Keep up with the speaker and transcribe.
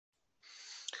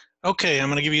Okay, I'm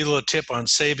going to give you a little tip on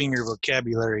saving your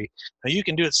vocabulary. Now, you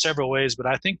can do it several ways, but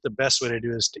I think the best way to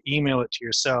do it is to email it to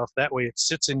yourself. That way it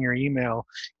sits in your email.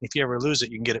 If you ever lose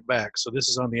it, you can get it back. So this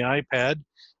is on the iPad.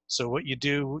 So what you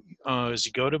do is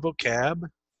you go to vocab,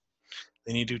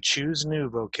 then you do choose new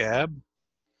vocab,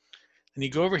 and you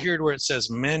go over here to where it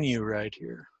says menu right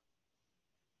here.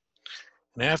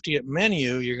 And after you hit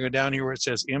menu, you go down here where it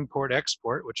says import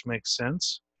export, which makes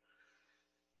sense.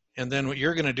 And then what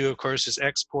you're going to do, of course, is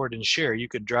export and share. You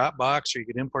could Dropbox or you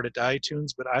could import it to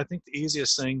iTunes, but I think the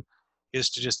easiest thing is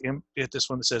to just hit this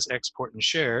one that says export and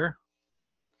share.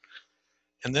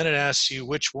 And then it asks you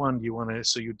which one do you want to,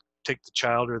 so you take the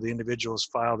child or the individual's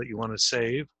file that you want to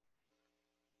save.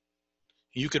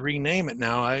 You could rename it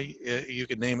now. You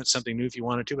could name it something new if you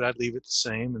wanted to, but I'd leave it the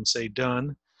same and say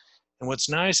done. And what's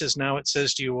nice is now it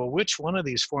says to you, well, which one of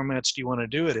these formats do you want to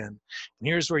do it in? And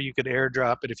here's where you could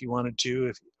airdrop it if you wanted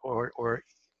to, or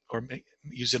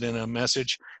use it in a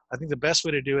message. I think the best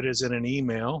way to do it is in an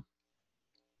email.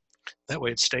 That way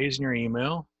it stays in your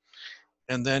email.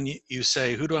 And then you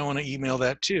say, who do I want to email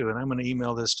that to? And I'm going to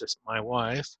email this to my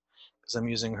wife because I'm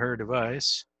using her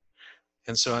device.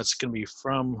 And so it's going to be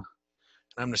from,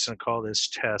 I'm just going to call this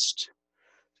test,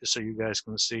 just so you guys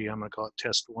can see. I'm going to call it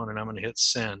test 1, and I'm going to hit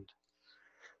send.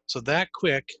 So that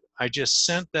quick, I just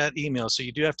sent that email. So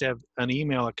you do have to have an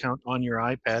email account on your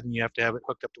iPad, and you have to have it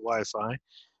hooked up to Wi-Fi.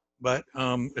 But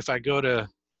if I go to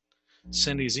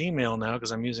Cindy's email now,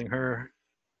 because I'm using her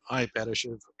iPad, I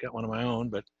should have got one of my own,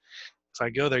 but if I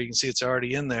go there, you can see it's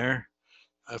already in there.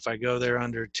 If I go there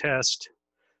under test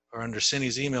or under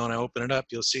Cindy's email and I open it up,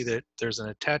 you'll see that there's an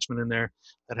attachment in there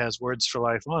that has Words for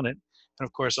Life on it. And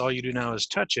of course, all you do now is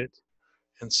touch it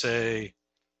and say,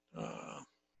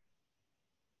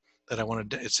 that I want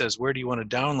to, it says, where do you want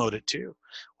to download it to?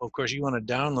 Well, of course, you want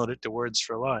to download it to Words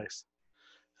for Life.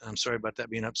 I'm sorry about that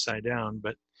being upside down,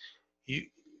 but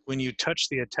when you touch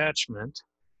the attachment,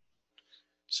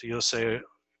 so you'll say,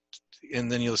 and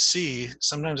then you'll see,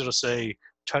 sometimes it'll say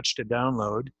touch to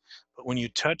download, but when you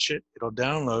touch it, it'll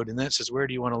download, and then it says, where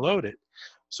do you want to load it?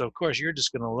 So of course, you're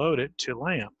just going to load it to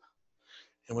LAMP.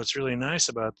 And what's really nice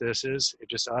about this is it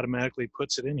just automatically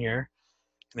puts it in here,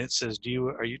 and it says, do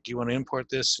you want to import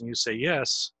this? And you say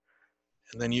yes,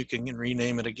 and then you can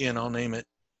rename it again. I'll name it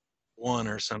 1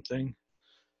 or something.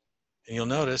 And you'll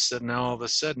notice that now all of a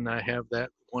sudden I have that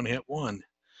one hit 1.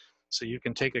 So you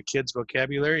can take a kid's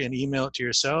vocabulary and email it to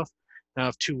yourself. Now,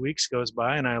 if 2 weeks goes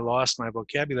by and I lost my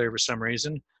vocabulary for some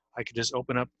reason, I could just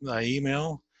open up my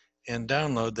email and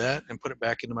download that and put it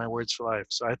back into my Words for Life.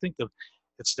 So I think that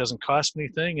it doesn't cost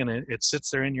anything, and it sits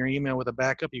there in your email with a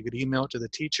backup. You could email it to the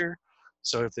teacher.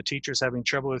 So if the teacher's having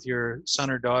trouble with your son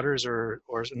or daughters, or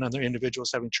another individual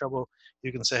is having trouble,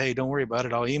 you can say, hey, don't worry about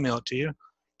it. I'll email it to you.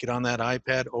 Get on that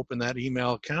iPad, open that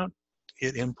email account,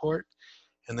 hit import,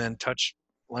 and then touch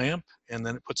LAMP, and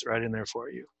then it puts it right in there for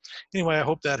you. Anyway, I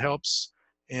hope that helps,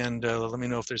 and let me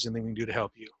know if there's anything we can do to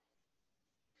help you.